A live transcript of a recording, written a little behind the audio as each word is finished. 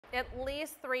At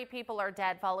least 3 people are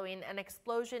dead following an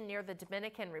explosion near the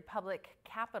Dominican Republic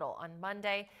capital on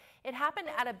Monday. It happened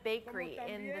at a bakery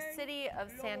in the city of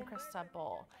San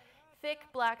Cristobal. Thick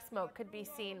black smoke could be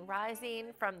seen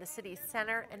rising from the city's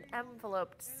center and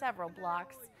enveloped several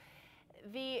blocks.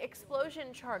 The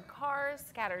explosion charred cars,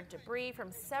 scattered debris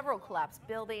from several collapsed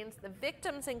buildings. The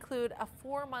victims include a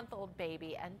 4-month-old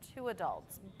baby and 2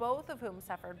 adults, both of whom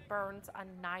suffered burns on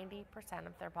 90%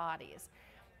 of their bodies.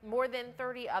 More than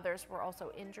 30 others were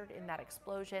also injured in that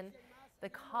explosion. The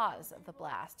cause of the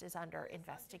blast is under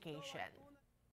investigation.